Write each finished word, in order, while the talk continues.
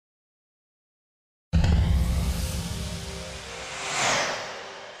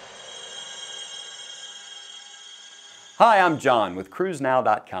Hi, I'm John with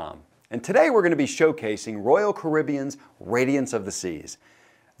CruiseNow.com, and today we're going to be showcasing Royal Caribbean's Radiance of the Seas.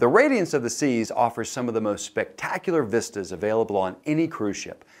 The Radiance of the Seas offers some of the most spectacular vistas available on any cruise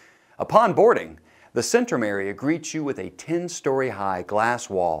ship. Upon boarding, the Centrum area greets you with a 10-story high glass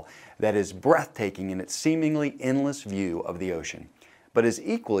wall that is breathtaking in its seemingly endless view of the ocean, but is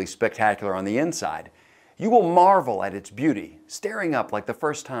equally spectacular on the inside. You will marvel at its beauty, staring up like the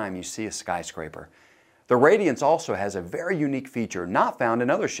first time you see a skyscraper. The Radiance also has a very unique feature not found in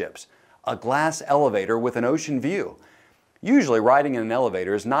other ships, a glass elevator with an ocean view. Usually riding in an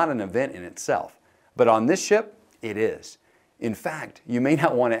elevator is not an event in itself, but on this ship, it is. In fact, you may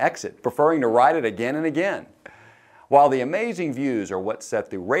not want to exit, preferring to ride it again and again. While the amazing views are what set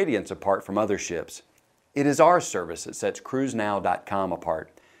the Radiance apart from other ships, it is our service that sets CruiseNow.com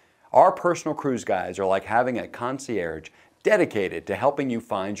apart. Our personal cruise guides are like having a concierge dedicated to helping you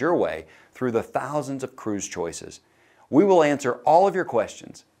find your way through the thousands of cruise choices. We will answer all of your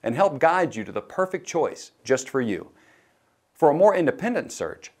questions and help guide you to the perfect choice just for you. For a more independent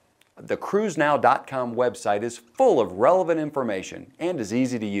search, the CruiseNow.com website is full of relevant information and is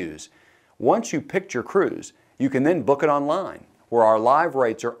easy to use. Once you picked your cruise, you can then book it online, where our live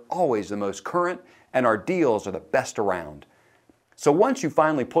rates are always the most current and our deals are the best around. So once you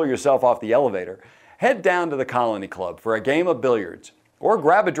finally pull yourself off the elevator, head down to the Colony Club for a game of billiards or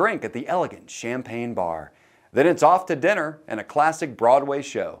grab a drink at the elegant Champagne Bar. Then it's off to dinner and a classic Broadway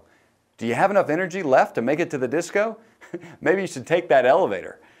show. Do you have enough energy left to make it to the disco? Maybe you should take that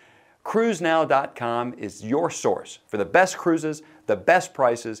elevator. CruiseNow.com is your source for the best cruises, the best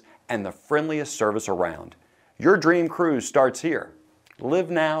prices, and the friendliest service around. Your dream cruise starts here.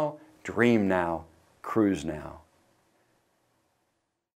 Live now, dream now, cruise now.